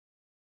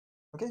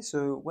Okay,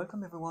 so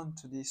welcome everyone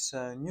to this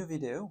new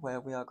video where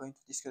we are going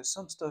to discuss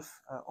some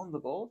stuff on the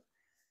board.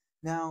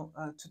 Now,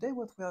 today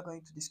what we are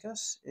going to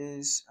discuss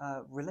is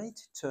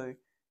related to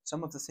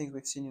some of the things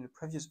we've seen in the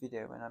previous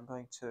video, and I'm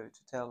going to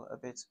tell a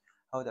bit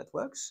how that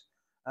works.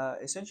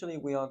 Essentially,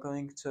 we are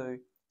going to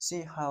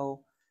see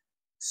how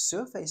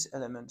surface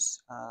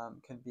elements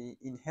can be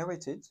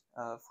inherited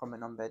from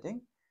an embedding,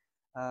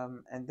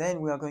 and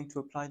then we are going to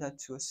apply that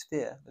to a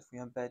sphere that we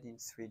embed in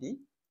 3D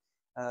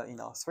in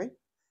R3.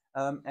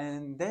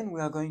 And then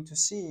we are going to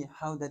see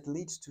how that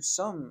leads to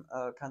some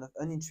kind of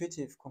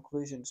unintuitive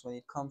conclusions when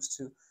it comes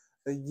to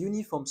a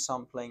uniform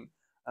sampling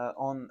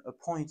on a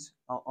point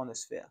on a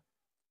sphere.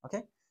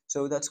 Okay,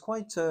 so that's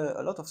quite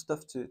a lot of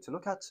stuff to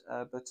look at,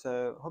 but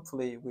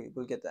hopefully we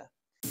will get there.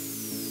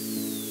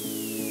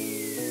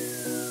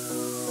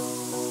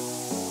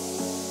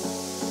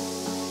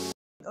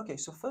 Okay,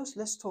 so first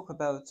let's talk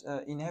about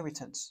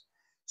inheritance.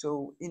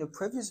 So in a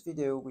previous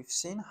video, we've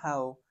seen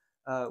how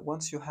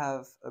once you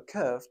have a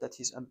curve that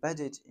is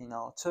embedded in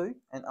R2,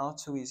 and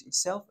R2 is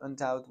itself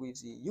endowed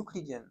with the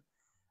Euclidean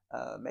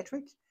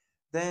metric,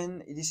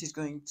 then this is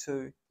going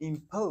to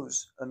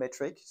impose a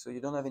metric, so you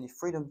don't have any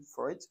freedom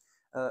for it,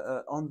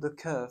 on the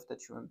curve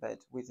that you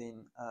embed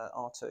within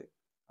R2.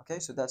 Okay,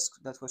 so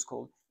that was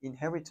called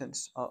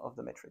inheritance of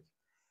the metric.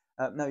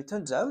 Now it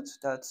turns out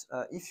that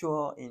if you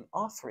are in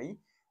R3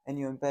 and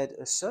you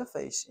embed a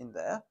surface in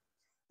there,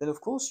 then of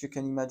course you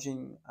can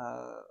imagine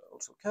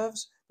also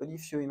curves, but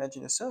if you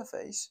imagine a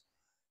surface,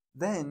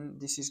 then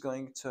this is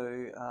going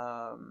to,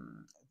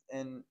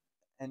 and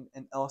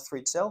R3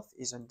 itself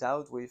is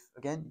endowed with,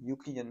 again,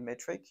 Euclidean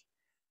metric,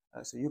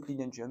 so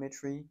Euclidean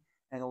geometry,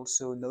 and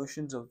also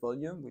notions of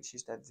volume, which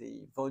is that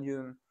the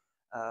volume,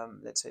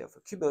 let's say, of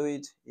a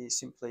cuboid is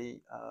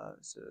simply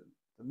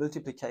the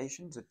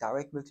multiplication, the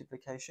direct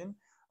multiplication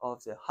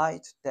of the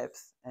height,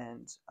 depth,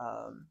 and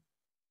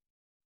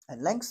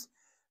length.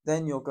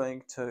 Then you're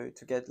going to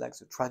get like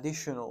the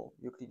traditional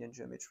Euclidean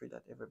geometry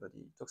that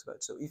everybody talks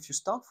about. So if you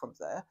start from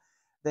there,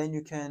 then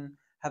you can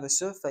have a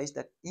surface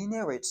that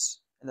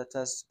inherits and that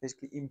has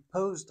basically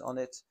imposed on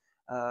it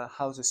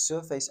how the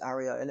surface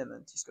area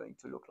element is going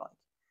to look like.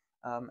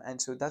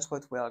 And so that's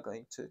what we are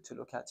going to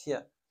look at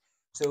here.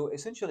 So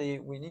essentially,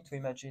 we need to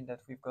imagine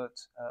that we've got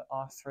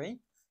R3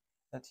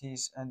 that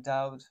is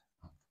endowed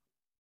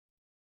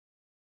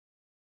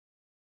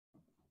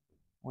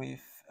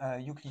with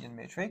Euclidean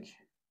metric.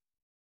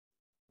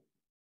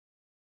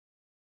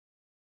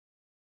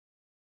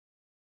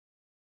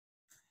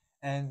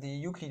 And the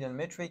Euclidean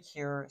metric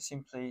here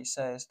simply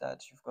says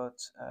that you've got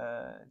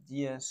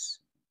ds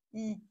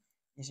e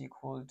is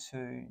equal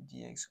to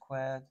dx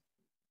squared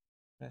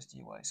plus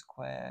dy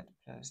squared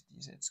plus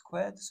dz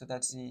squared. So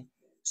that's the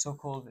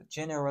so-called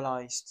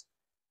generalized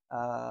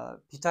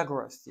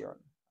Pythagoras theorem.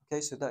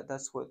 Okay, so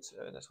that's what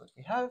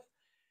we have.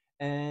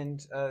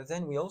 And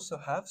then we also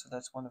have, so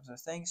that's one of the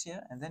things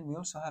here, and then we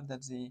also have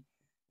that the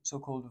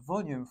so-called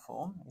volume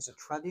form is a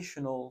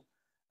traditional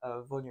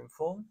volume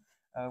form,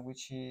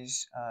 which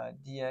is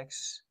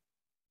dx,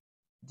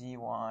 dy,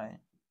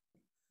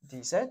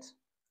 dz,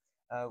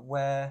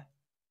 where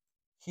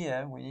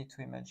here we need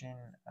to imagine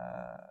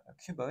a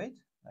cuboid,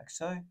 like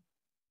so.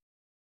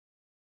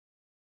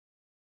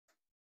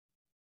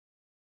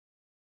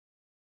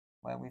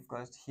 Where we've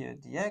got here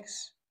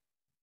dx,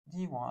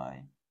 dy,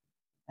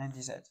 and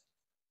dz.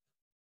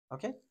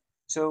 Okay,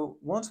 so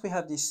once we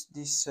have these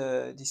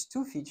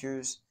two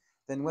features,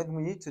 then what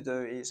we need to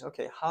do is,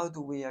 okay, how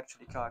do we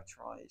actually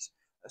characterize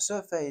a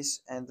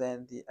surface and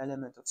then the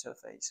element of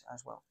surface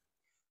as well?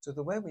 So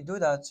the way we do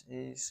that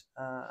is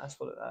as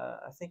follows.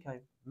 I think I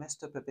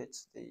messed up a bit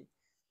the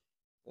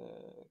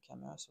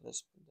camera, so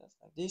let's put that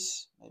like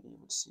this. Maybe you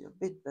will see a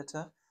bit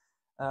better.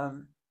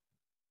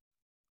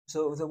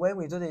 So the way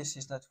we do this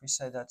is that we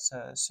say that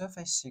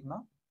surface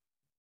sigma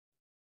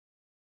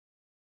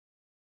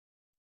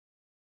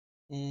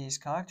is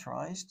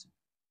characterized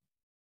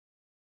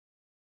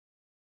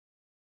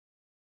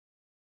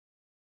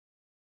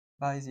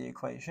by the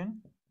equation.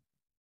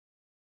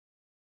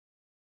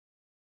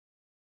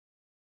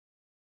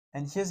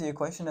 And here's the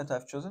equation that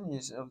I've chosen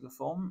is of the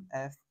form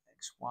f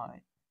x,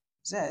 y,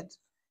 z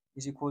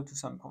is equal to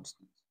some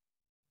constant.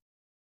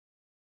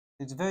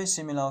 It's very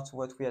similar to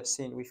what we had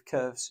seen with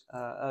curves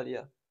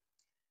earlier.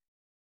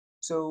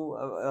 So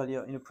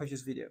earlier in a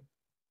previous video.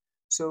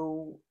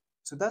 So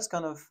that's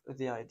kind of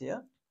the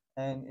idea.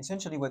 And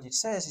essentially what it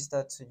says is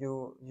that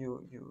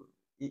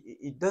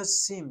it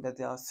does seem that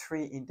there are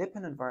three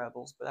independent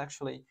variables, but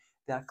actually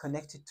they are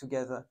connected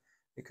together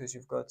because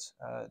you've got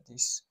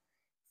this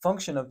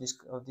function of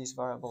these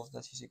variables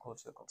that is equal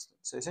to a constant.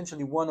 So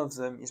essentially one of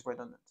them is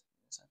redundant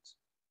in a sense.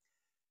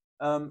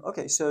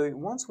 Okay, so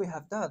once we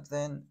have that,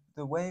 then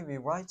the way we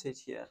write it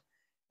here,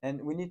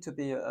 and we need to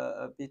be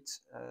a bit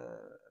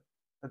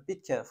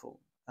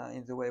careful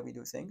in the way we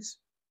do things.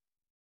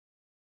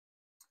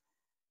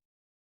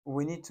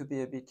 We need to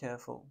be a bit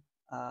careful.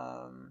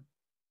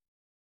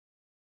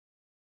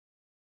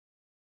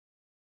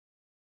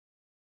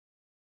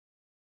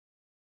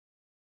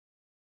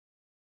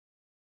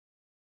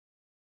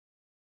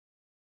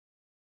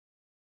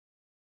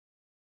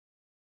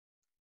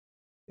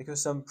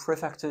 because some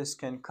prefactors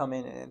can come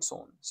in and so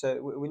on. So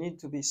we need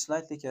to be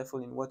slightly careful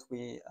in what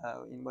we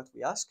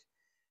ask.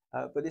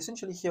 But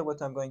essentially here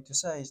what I'm going to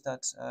say is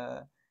that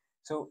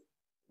so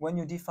when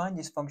you define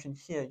this function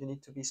here, you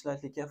need to be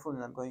slightly careful,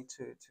 and I'm going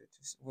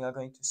we are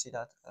going to see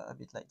that a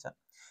bit later.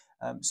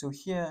 So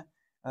here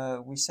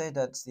we say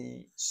that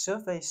the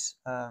surface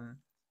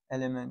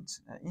element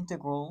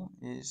integral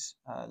is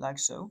like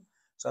so.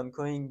 So I'm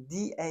calling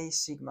dA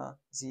sigma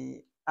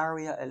the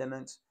area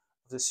element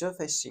of the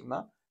surface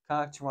sigma,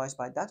 characterized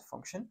by that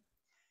function.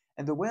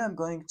 And the way I'm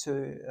going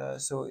to,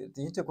 so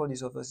the integral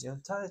is over the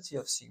entirety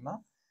of sigma.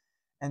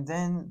 And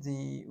then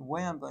the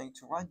way I'm going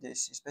to write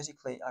this is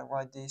basically I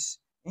write this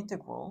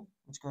integral,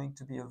 which is going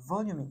to be a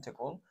volume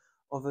integral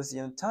over the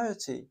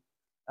entirety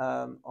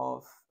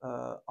of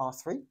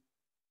R3.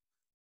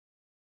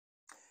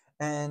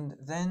 And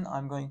then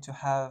I'm going to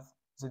have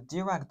the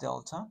Dirac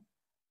delta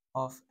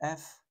of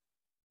f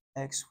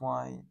x,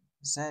 y,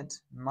 z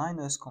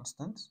minus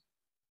constant,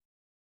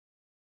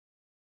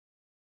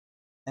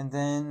 and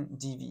then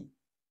dv.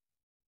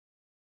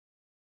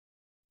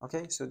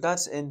 Okay, so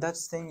that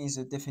thing is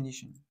a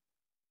definition.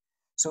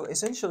 So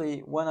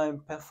essentially, when I'm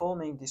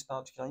performing this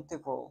particular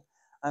integral,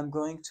 I'm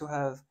going to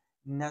have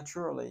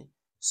naturally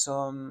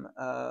some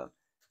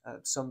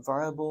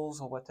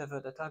variables or whatever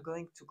that are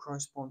going to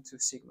correspond to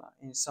sigma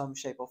in some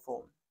shape or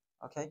form.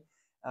 Okay,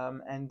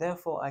 and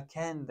therefore I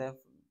can,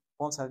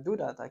 once I do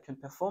that, I can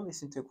perform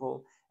this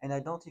integral and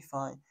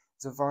identify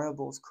the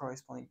variables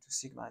corresponding to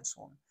sigma and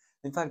so on.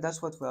 In fact,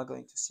 that's what we are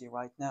going to see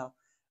right now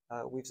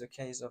with the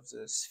case of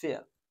the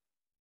sphere.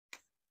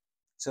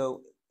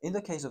 So in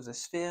the case of the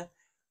sphere,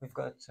 we've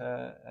got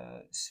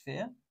a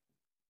sphere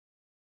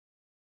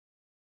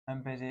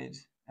embedded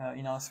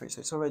in R3.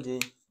 So it's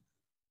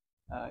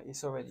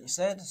already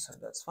said, so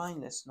that's fine.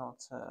 Let's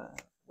not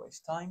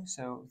waste time.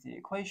 So the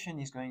equation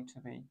is going to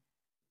be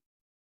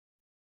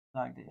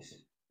like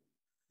this.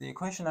 The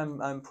equation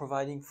I'm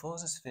providing for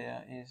the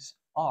sphere is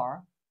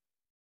R,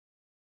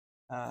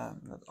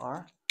 not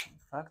R, in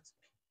fact.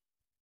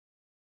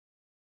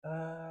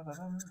 Let's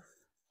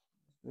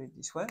do it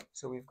this way.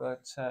 So we've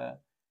got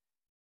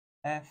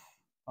f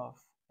of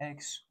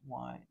x,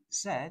 y,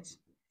 z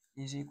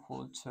is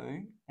equal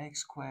to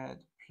x squared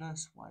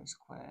plus y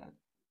squared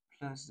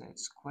plus z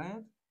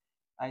squared.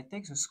 I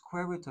take the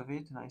square root of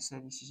it and I say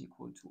this is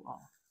equal to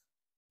r.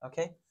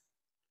 Okay?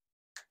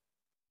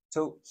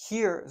 So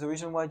here, the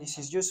reason why this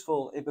is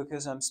useful is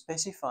because I'm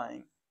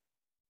specifying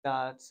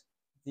that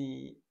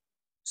the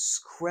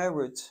square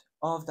root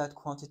of that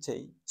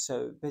quantity,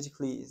 so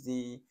basically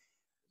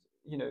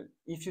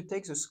if you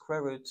take the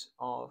square root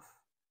of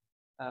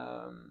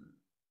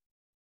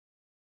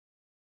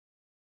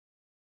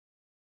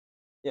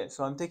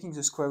so I'm taking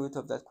the square root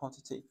of that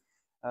quantity.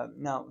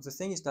 Now the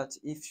thing is that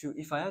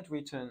if I had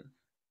written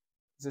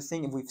the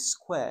thing with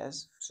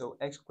squares, so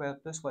x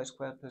squared plus y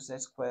squared plus z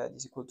squared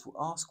is equal to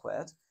r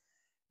squared,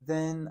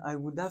 then I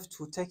would have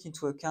to take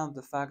into account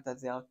the fact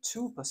that there are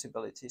two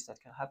possibilities that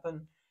can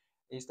happen,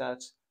 is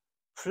that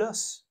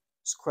plus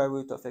square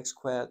root of x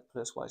squared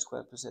plus y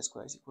squared plus z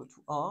squared is equal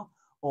to r,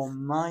 or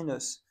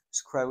minus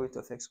square root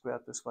of x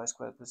squared plus y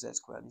squared plus z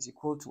squared is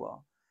equal to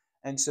r.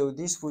 And so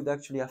this would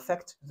actually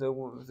affect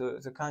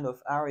the kind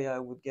of area I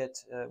would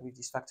get with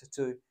this factor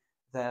 2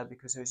 there,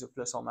 because there is a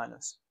plus or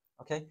minus.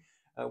 Okay.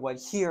 While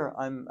here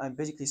I'm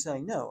basically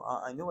saying no,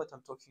 I know what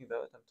I'm talking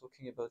about. I'm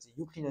talking about the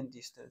Euclidean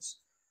distance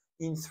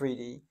in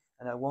 3D,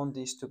 and I want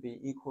this to be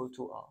equal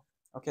to r.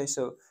 Okay,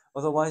 so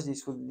otherwise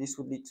this would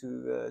lead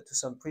to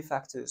some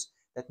prefactors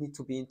that need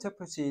to be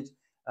interpreted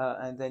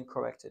and then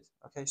corrected.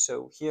 Okay,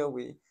 so here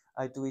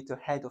I do it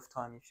ahead of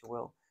time, if you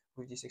will,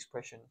 with this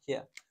expression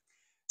here.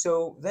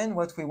 So then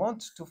what we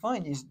want to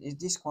find is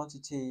this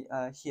quantity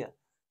here.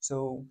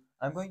 So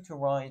I'm going to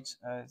write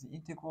the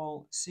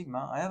integral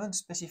sigma. I haven't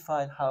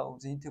specified how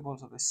the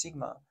integrals of a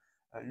sigma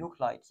look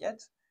like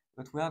yet,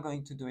 but we are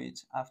going to do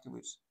it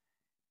afterwards.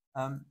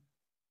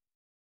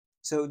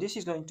 So this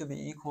is going to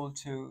be equal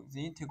to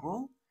the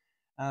integral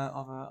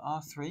over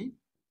R3.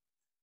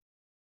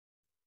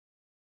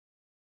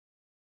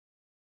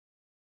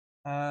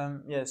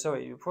 Yeah,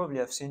 sorry, you probably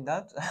have seen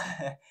that.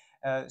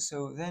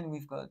 So then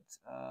we've got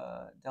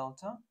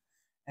delta,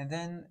 and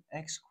then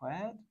x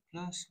squared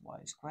plus y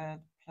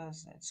squared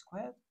plus z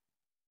squared,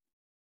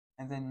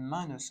 and then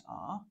minus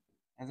r,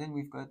 and then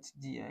we've got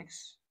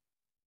dx,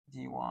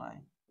 dy,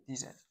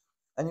 dz.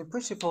 And in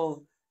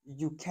principle,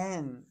 you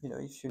can,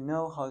 if you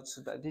know how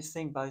to, this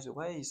thing, by the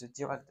way, is a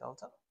Dirac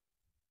delta.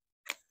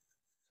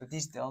 So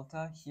this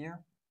delta here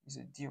is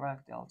a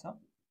Dirac delta.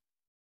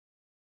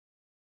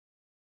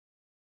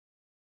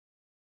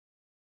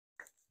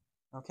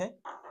 Okay,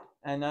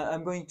 and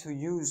I'm going to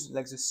use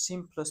like the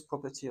simplest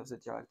property of the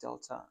Dirac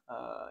delta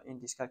in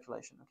this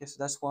calculation. Okay, so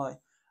that's why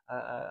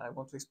I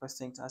want to express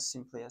things as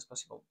simply as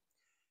possible.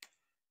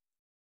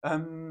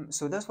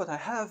 So that's what I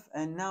have,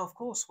 and now of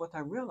course what I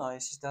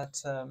realize is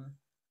that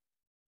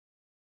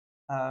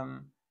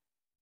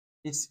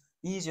it's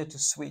easier to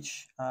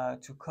switch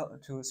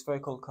to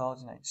spherical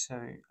coordinates.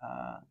 So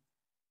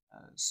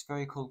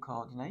spherical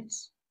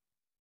coordinates.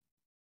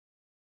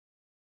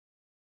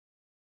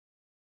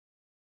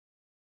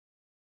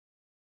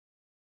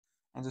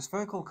 And the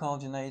spherical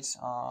coordinates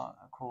are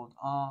called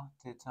r,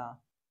 theta,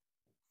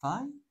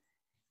 phi.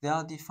 They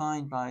are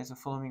defined by the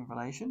following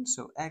relation.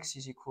 So x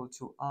is equal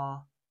to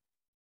r,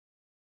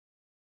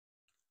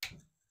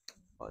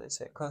 or let's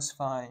say cos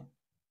phi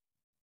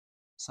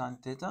sine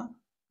theta.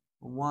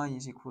 Y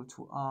is equal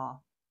to r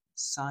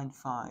sine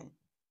phi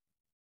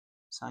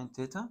sine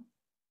theta.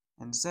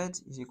 And z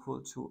is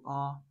equal to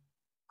r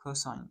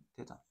cosine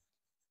theta.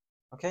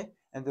 Okay,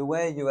 and the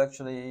way you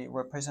actually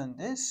represent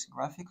this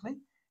graphically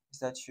is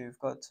that you've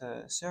got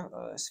a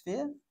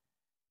sphere,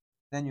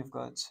 then you've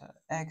got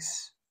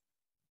x,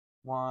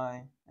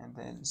 y, and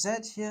then z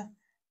here.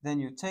 Then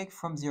you take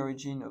from the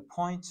origin a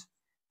point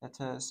that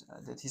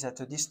is at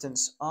a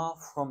distance r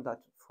from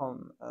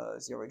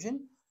the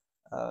origin,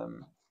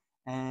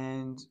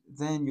 and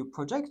then you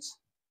project.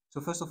 So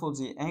first of all,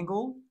 the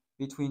angle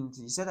between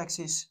the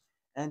z-axis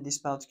and this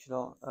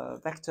particular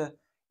vector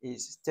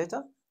is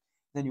theta.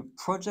 Then you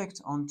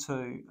project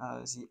onto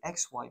the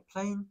xy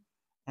plane,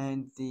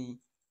 and the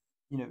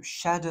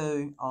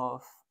shadow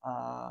of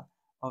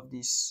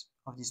this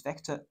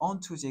vector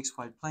onto the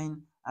xy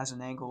plane as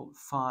an angle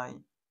phi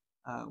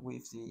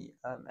with the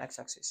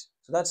x-axis.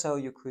 So that's how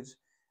you could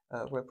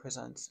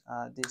represent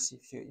this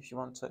if you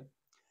want to.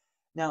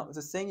 Now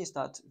the thing is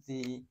that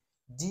the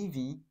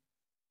dv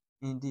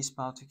in this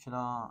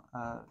particular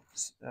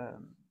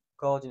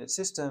coordinate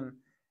system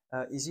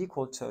is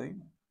equal to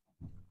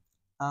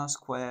r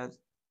squared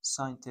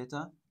sine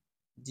theta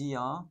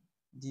dr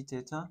d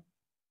theta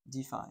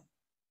d phi.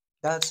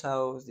 That's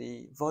how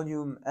the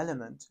volume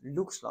element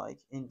looks like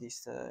in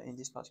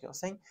this particular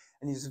thing,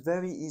 and it's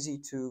very easy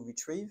to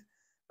retrieve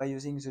by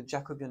using the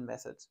Jacobian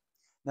method.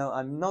 Now,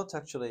 I'm not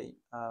actually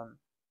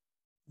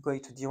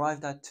going to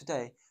derive that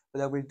today,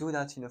 but I will do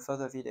that in a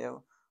further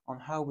video on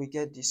how we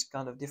get these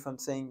kind of different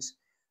things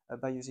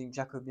by using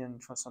Jacobian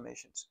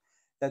transformations.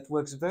 That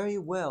works very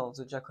well,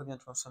 the Jacobian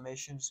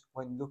transformations,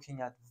 when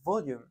looking at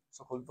volume,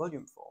 so-called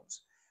volume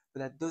forms, but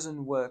that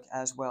doesn't work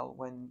as well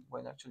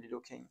when actually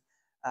looking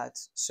at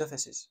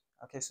surfaces.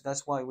 Okay, so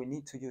that's why we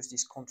need to use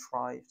this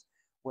contrived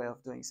way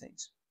of doing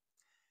things.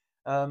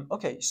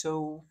 Okay,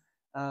 so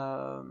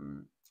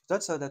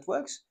that's how that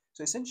works.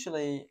 So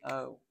essentially,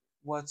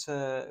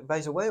 by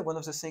the way, one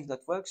of the things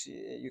that works,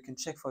 you can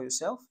check for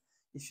yourself.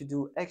 If you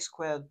do x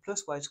squared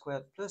plus y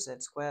squared plus z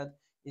squared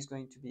is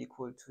going to be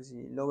equal to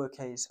the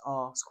lowercase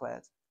r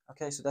squared.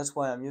 Okay, so that's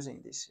why I'm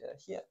using this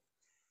here.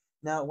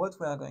 Now, what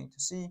we are going to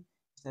see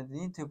is that the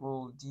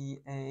integral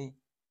dA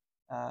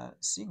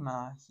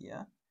sigma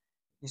here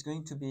is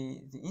going to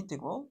be the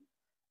integral,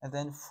 and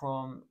then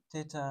from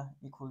theta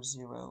equals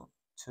 0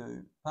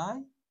 to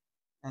pi,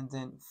 and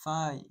then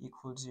phi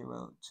equals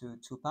 0 to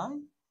 2 pi,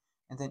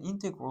 and then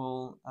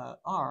integral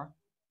r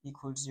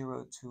equals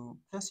 0 to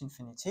plus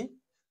infinity.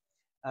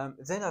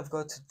 Then I've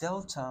got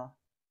delta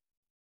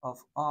of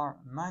r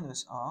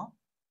minus r,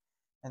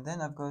 and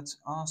then I've got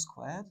r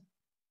squared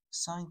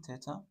sine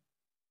theta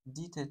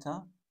d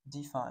theta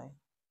d phi.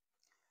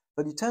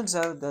 But it turns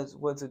out that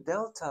what the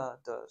delta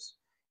does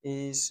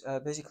is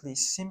basically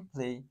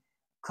simply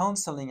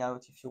cancelling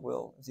out, if you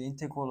will, the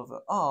integral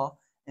over r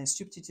and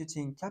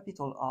substituting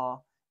capital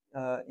R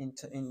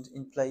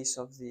in place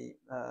of the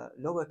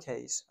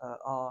lowercase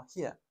r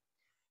here.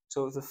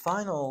 So the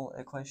final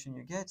equation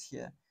you get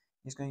here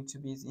is going to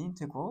be the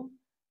integral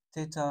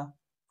theta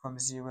from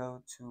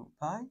 0 to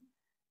pi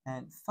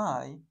and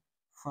phi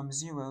from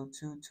 0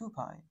 to 2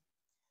 pi.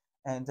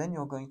 And then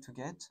you're going to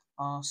get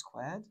r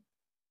squared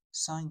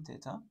sine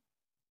theta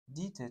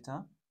d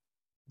theta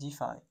d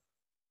phi.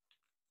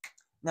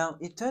 Now,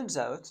 it turns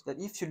out that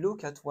if you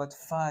look at what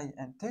phi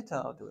and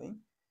theta are doing,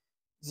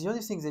 the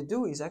only thing they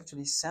do is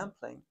actually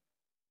sampling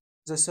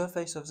the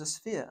surface of the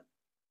sphere,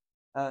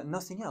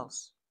 nothing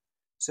else.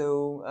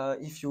 So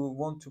if you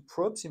want to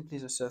probe simply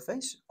the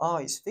surface,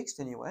 r is fixed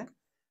anyway,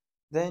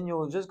 then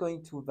you're just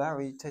going to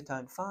vary theta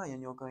and phi,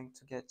 and you're going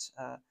to get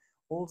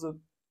all the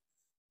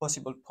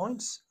possible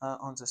points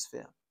on the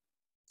sphere.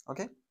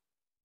 Okay?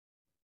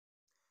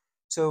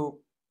 So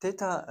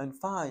theta and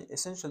phi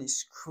essentially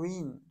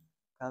screen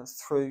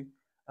through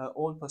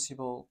all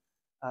possible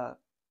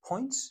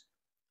points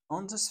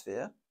on the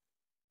sphere.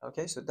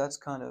 Okay, so that's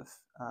kind of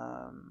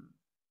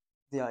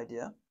the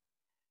idea.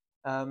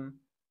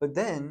 But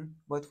then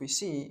what we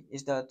see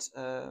is that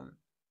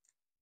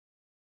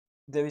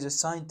there is a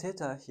sine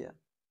theta here.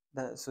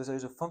 So there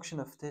is a function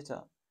of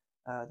theta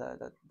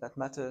that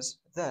matters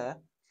there.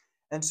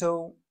 And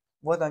so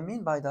what I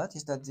mean by that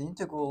is that the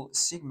integral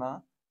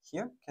sigma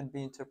here can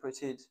be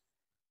interpreted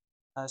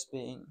as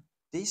being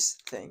this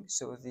thing.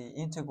 So the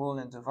integral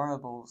and the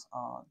variables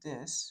are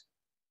this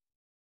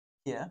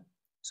here.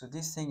 So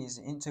this thing is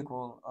the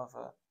integral of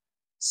a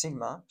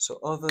sigma, so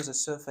over the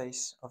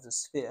surface of the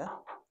sphere.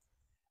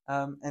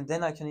 And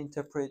then I can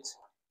interpret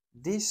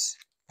this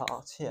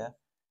part here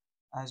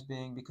as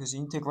being, because the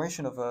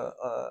integration of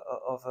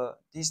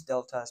this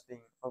delta has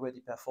been already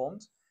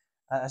performed,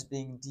 as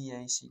being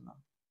dA sigma.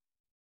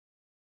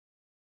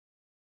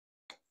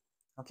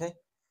 Okay,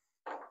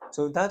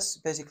 so that's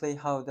basically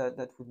how that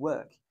would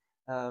work.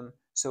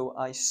 So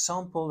I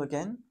sample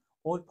again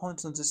all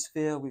points on the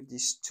sphere with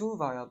these two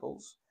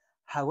variables.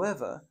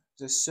 However,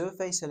 the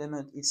surface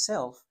element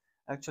itself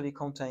actually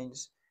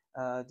contains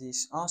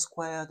this r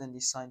squared and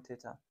this sine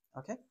theta.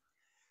 Okay,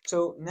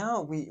 so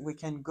now we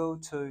can go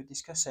to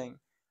discussing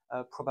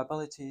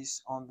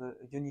probabilities on the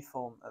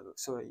uniform,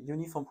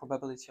 uniform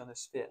probability on a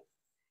sphere.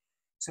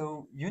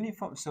 So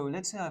uniform. So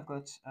let's say I've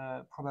got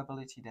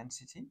probability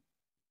density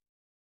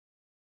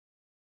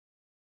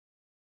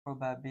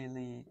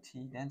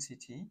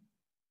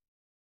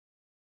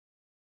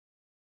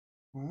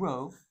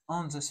rho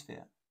on the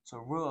sphere. So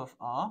rho of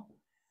r,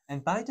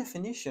 and by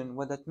definition,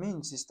 what that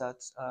means is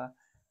that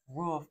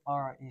rho of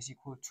r is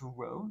equal to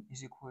rho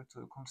is equal to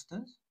a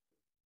constant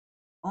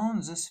on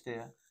the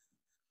sphere.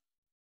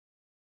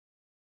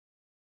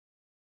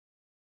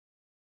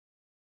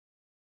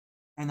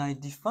 And I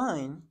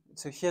define,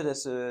 so here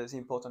that's the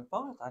important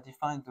part, I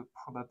define the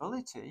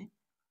probability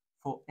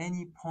for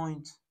any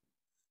point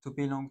to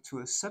belong to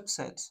a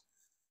subset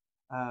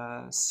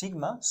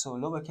sigma, so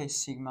lowercase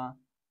sigma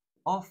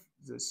of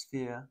the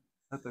sphere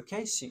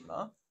uppercase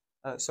sigma.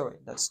 That's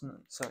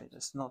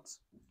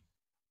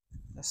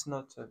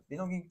not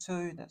belonging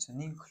to, that's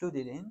an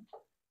included in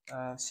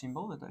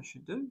symbol that I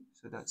should do.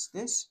 So that's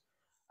this.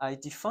 I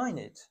define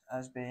it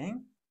as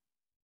being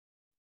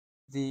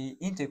the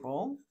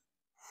integral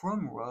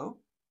from rho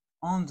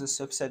on the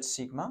subset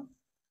sigma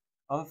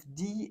of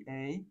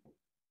dA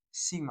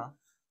sigma.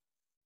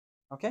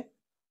 Okay?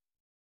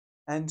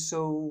 And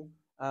so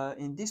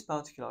in this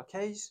particular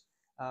case,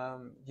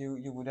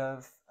 you would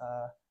have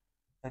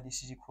that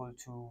this is equal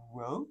to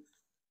rho.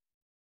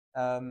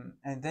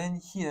 And then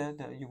here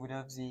you would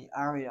have the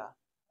area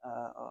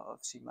of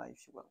sigma,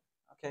 if you will.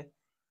 Okay?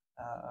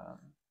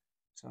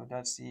 So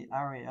that's the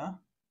area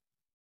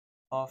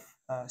of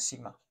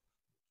sigma.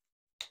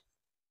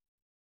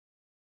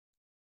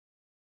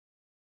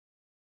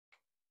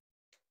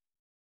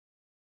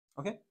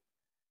 Okay?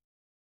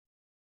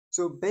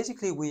 So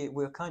basically,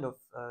 we're kind of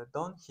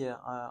done here,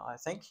 I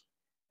think.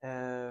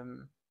 I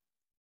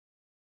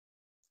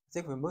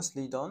think we're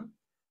mostly done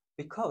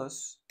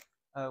because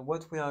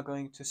what we are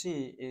going to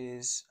see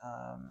is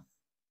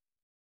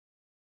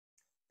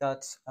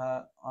that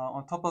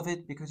on top of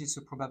it, because it's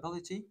a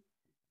probability,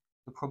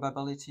 the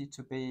probability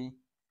to be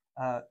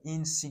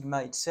in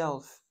sigma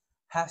itself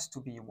has to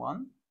be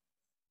 1.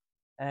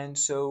 And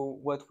so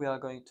what we are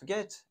going to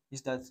get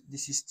is that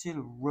this is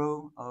still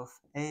rho of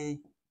A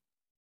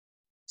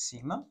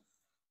sigma.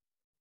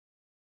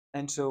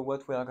 And so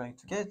what we are going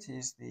to get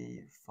is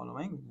the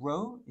following: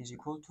 rho is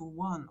equal to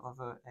 1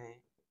 over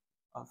A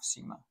of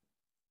sigma.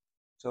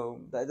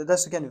 So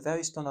that's again a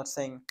very standard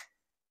thing,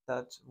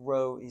 that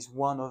rho is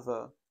 1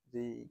 over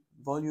the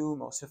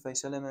volume or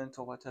surface element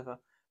or whatever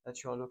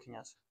that you are looking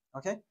at.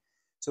 Okay,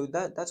 so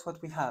that's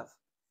what we have.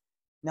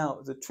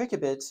 Now the tricky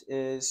bit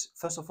is,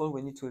 first of all,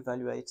 we need to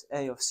evaluate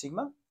A of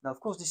sigma. Now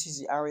of course this is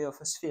the area of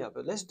a sphere,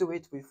 but let's do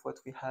it with what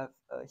we have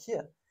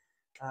here.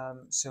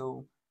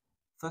 So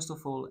first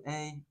of all,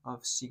 A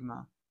of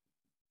sigma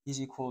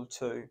is equal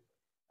to,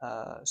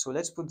 so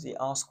let's put the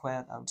r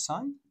squared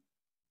outside.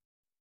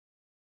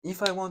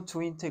 If I want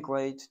to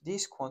integrate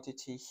this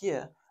quantity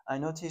here, I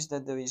notice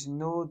that there is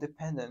no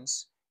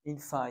dependence in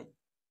phi.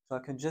 So I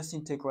can just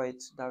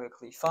integrate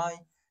directly phi.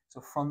 So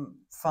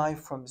from phi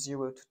from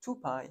 0 to 2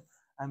 pi,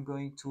 I'm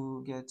going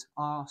to get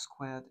r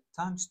squared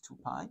times 2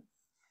 pi.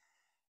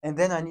 And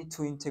then I need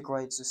to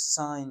integrate the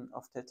sine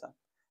of theta.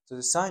 So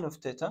the sine of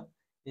theta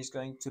is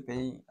going to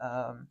be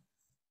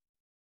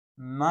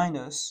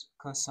minus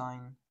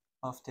cosine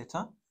of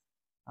theta,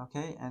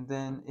 okay, and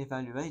then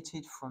evaluate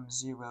it from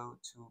 0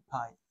 to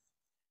pi.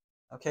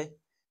 Okay,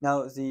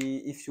 now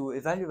if you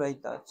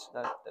evaluate that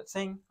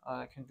thing,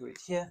 I can do it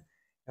here,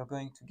 you're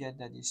going to get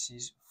that this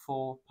is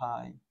 4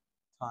 pi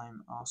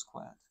times r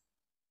squared.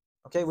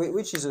 Okay,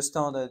 which is a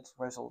standard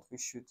result we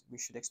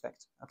should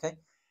expect. Okay,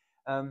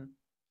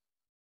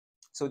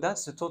 so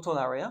that's the total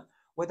area.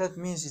 What that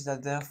means is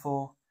that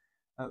therefore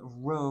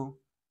rho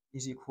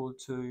is equal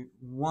to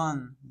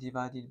 1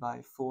 divided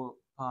by 4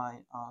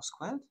 pi r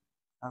squared.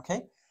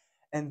 Okay,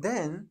 and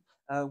then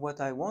what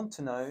I want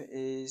to know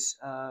is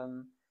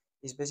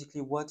basically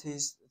what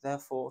is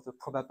therefore the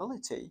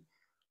probability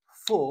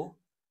for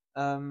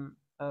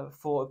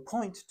a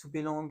point to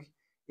belong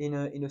in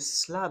a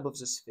slab of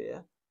the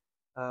sphere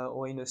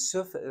or in a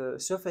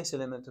surface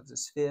element of the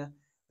sphere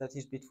that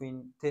is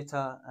between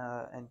theta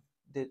and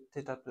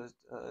theta plus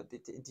d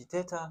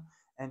theta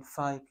and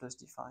phi plus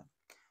d phi.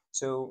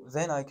 So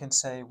then I can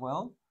say,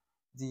 well,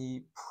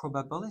 the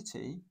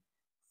probability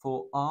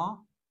for r,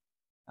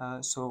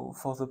 so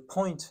for the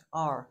point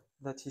r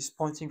that is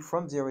pointing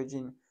from the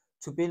origin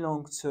to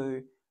belong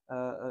to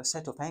a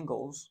set of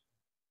angles,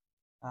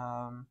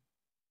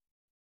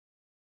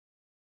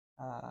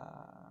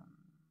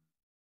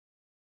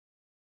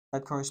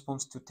 that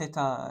corresponds to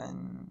theta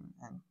and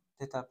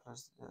theta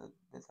plus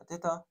delta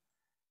theta.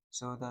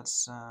 So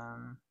that's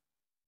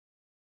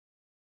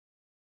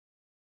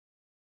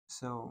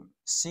so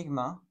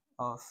sigma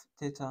of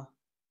theta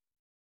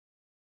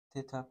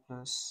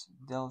plus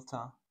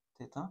delta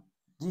theta,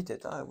 d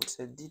theta, I would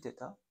say d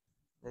theta,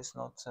 let's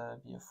not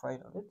be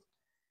afraid of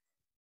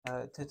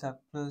it. Theta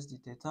plus d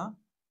theta,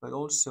 but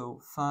also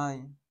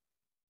phi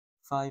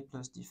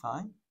plus d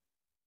phi.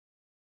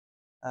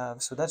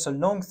 So that's a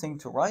long thing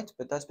to write,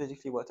 but that's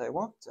basically what I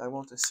want. I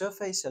want a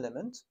surface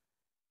element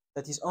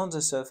that is on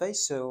the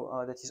surface,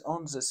 so that is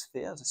on the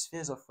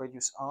spheres of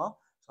radius r.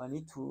 So I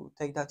need to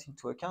take that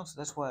into account. So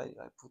that's why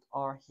I put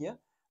r here,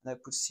 and I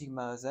put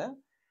sigma there.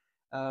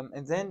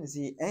 And then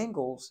the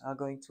angles are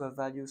going to have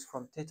values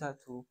from theta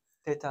to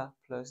theta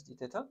plus d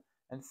theta,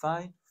 and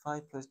phi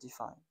plus d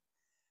phi.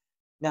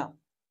 Now,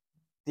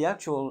 the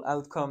actual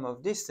outcome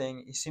of this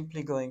thing is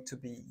simply going to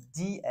be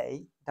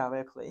dA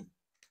directly.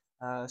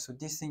 So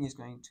this thing is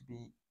going to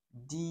be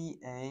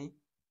dA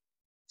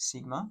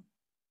sigma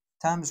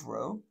times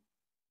rho,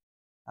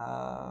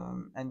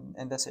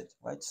 and that's it,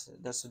 right? So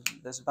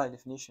that's by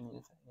definition in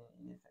effect,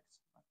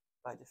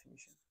 by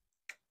definition,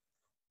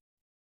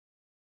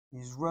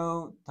 is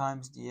rho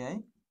times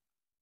dA.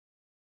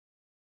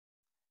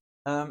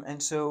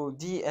 And so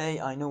dA,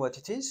 I know what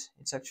it is.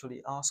 It's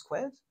actually r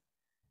squared.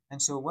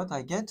 And so what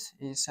I get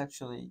is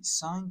actually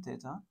sine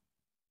theta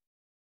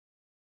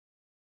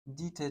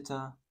d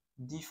theta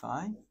d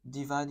phi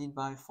divided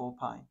by 4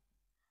 pi.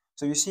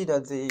 So you see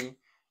that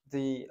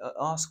the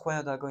r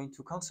squared are going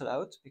to cancel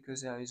out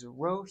because there is a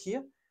rho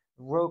here.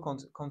 Rho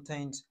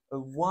contains a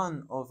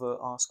 1 over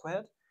r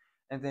squared,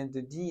 and then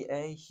the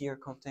dA here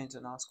contains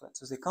an r squared.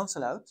 So they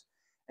cancel out,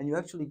 and you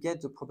actually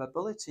get the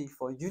probability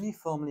for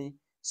uniformly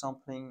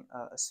sampling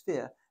a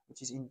sphere,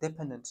 which is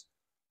independent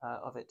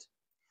of it.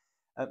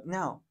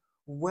 Now,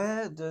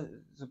 where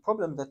the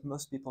problem that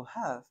most people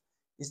have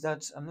is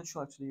that, I'm not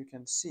sure actually you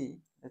can see,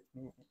 let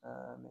me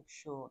make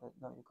sure that,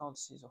 no, you can't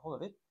see the whole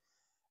of it.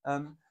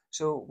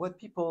 So what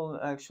people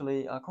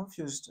actually are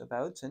confused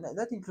about, and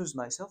that includes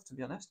myself to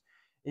be honest,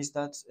 is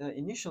that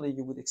initially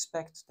you would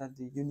expect that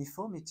the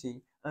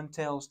uniformity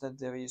entails that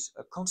there is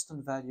a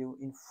constant value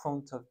in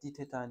front of d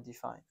theta and d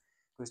phi,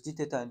 because d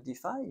theta and d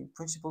phi in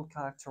principle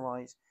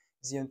characterize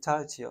the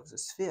entirety of the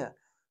sphere.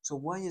 So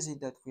why is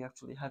it that we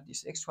actually have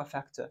this extra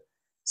factor,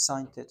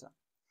 sine theta?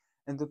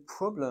 And the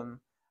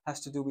problem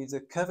has to do with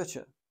the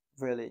curvature,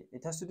 really.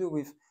 It has to do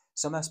with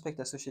some aspect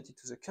associated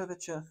to the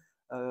curvature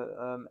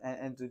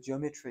and the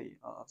geometry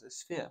of the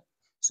sphere.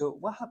 So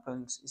what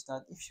happens is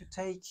that if you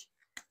take,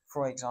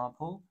 for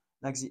example,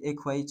 like the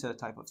equator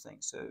type of thing.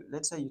 So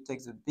let's say you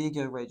take the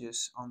bigger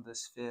radius on the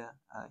sphere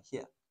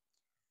here.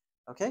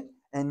 Okay,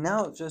 and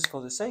now just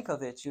for the sake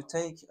of it, you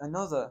take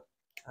another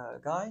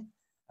guy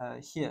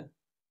here.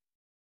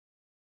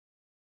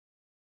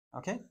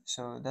 Okay,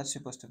 so that's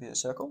supposed to be a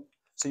circle.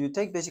 So you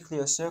take basically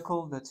a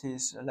circle that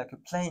is like a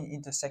plane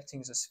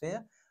intersecting the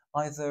sphere,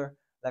 either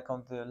like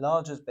on the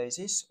largest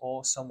basis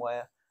or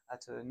somewhere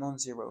at a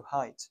non-zero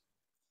height.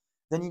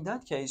 Then in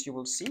that case, you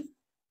will see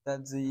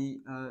that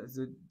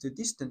the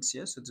distance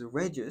here, so the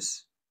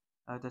radius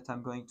that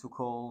I'm going to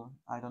call,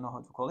 I don't know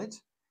how to call it,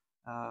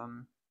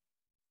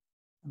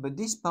 but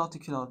this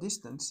particular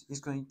distance is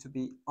going to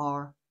be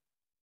r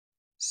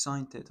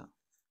sine theta.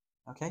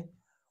 Okay,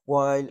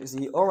 while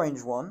the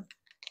orange one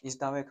is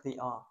directly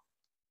r.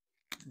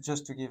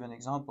 Just to give an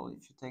example,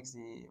 if you take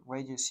the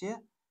radius here,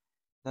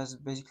 that's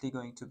basically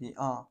going to be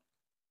r.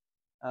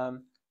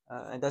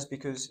 And that's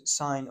because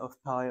sine of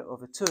pi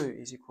over 2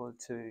 is equal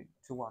to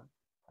 1.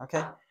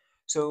 Okay,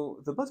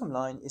 so the bottom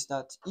line is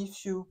that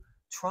if you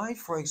try,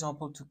 for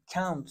example, to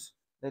count,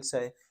 let's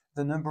say,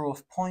 the number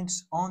of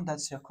points on that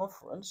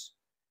circumference,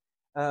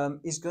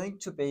 is going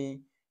to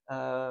be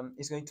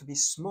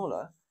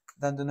smaller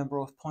than the number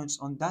of points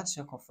on that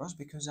circumference,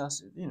 because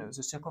as you know,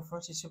 the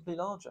circumference is simply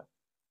larger.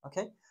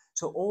 Okay,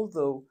 so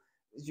although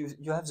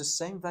you have the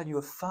same value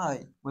of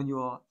phi when you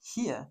are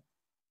here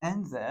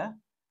and there,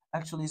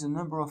 actually the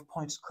number of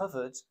points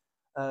covered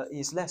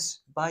is less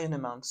by an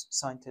amount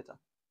sine theta.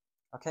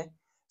 Okay,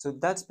 so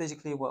that's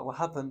basically what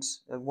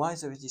happens, why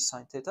there is this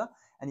sine theta,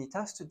 and it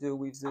has to do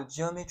with the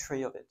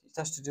geometry of it. It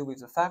has to do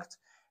with the fact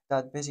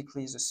that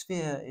basically the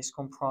sphere is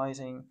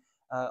comprising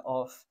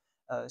of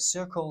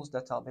circles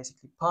that are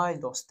basically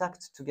piled or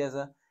stacked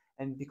together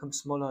and become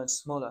smaller and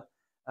smaller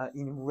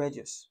in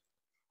radius.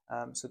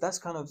 So that's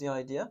kind of the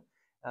idea,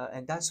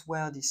 and that's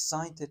where the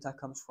sine theta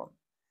comes from.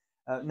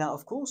 Now,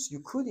 of course,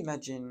 you could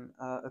imagine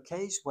a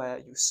case where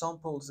you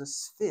sample the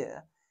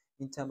sphere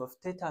in terms of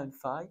theta and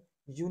phi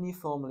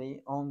uniformly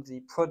on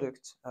the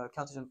product,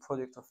 Cartesian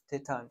product of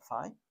theta and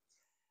phi.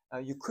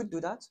 You could do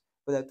that,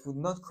 but that would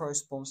not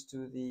correspond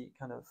to the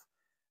kind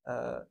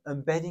of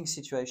embedding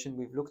situation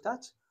we've looked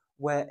at,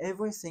 where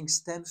everything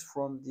stems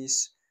from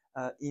this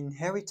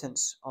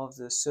inheritance of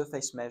the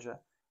surface measure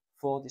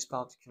for this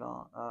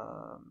particular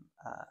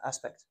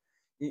aspect.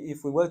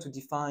 If we were to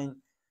define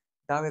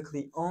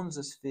directly on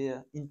the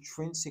sphere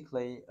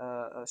intrinsically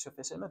a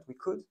surface element, we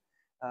could,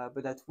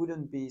 but that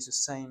wouldn't be the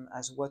same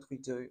as what we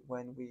do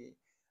when we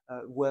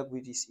work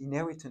with this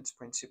inheritance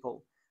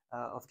principle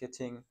of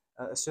getting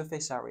a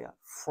surface area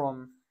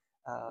from,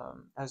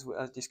 as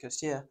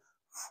discussed here,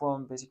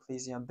 from basically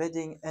the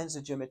embedding and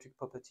the geometric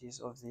properties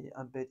of the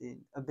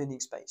embedding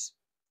space.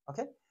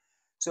 Okay,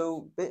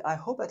 So I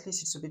hope at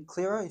least it's a bit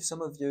clearer. If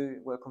some of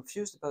you were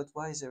confused about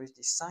why there is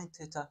this sine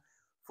theta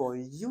for a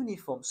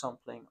uniform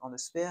sampling on a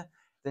sphere,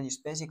 then it's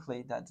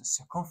basically that the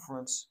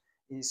circumference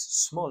is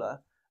smaller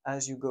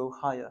as you go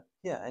higher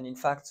here. And in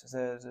fact,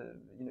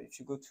 if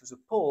you go to the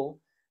pole,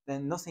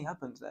 then nothing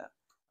happens there.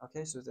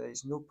 Okay, so there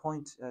is no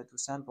point to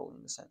sample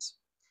in a sense.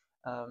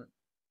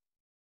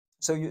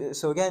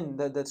 So again,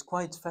 that's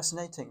quite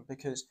fascinating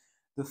because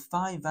the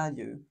phi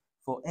value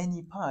for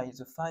any pi,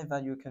 the phi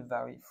value can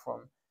vary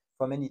from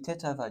any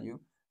theta value.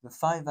 The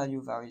phi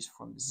value varies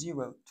from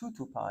 0 to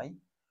 2 pi,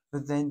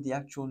 but then the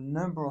actual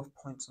number of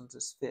points on the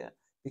sphere,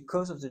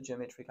 because of the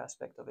geometric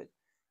aspect of it,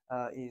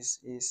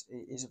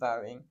 is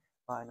varying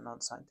by an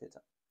amount sine theta.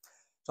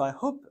 So I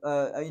hope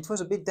it was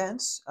a bit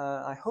dense.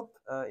 I hope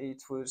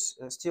it was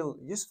still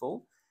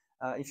useful.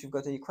 If you've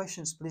got any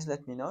questions, please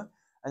let me know.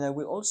 And I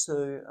will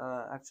also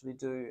actually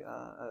do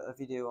a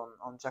video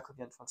on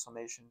Jacobian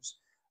transformations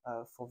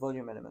for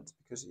volume elements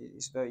because it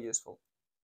is very useful.